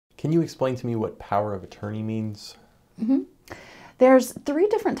Can you explain to me what power of attorney means? Mhm. There's three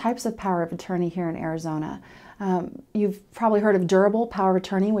different types of power of attorney here in Arizona. You've probably heard of durable power of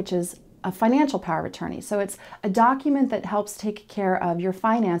attorney, which is a financial power of attorney. So it's a document that helps take care of your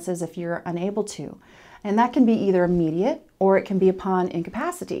finances if you're unable to. And that can be either immediate or it can be upon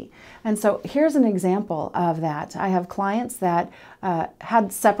incapacity. And so here's an example of that. I have clients that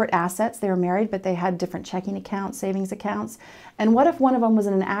had separate assets. They were married, but they had different checking accounts, savings accounts. And what if one of them was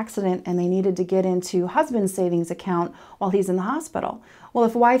in an accident and they needed to get into husband's savings account while he's in the hospital? Well,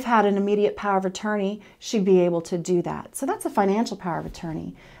 if wife had an immediate power of attorney, she'd be able to do that. So that's a financial power of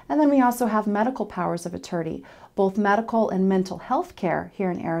attorney. And then we also have medical powers of attorney, both medical and mental health care here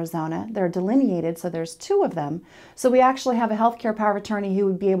in Arizona. They're delineated, so there's two of them. So we actually have a healthcare power of attorney who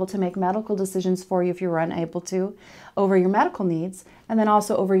would be able to make medical decisions for you if you were unable to, over your medical needs, and then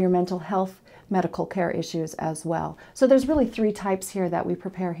also over your mental health medical care issues as well. So there's really three types here that we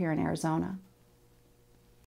prepare here in Arizona.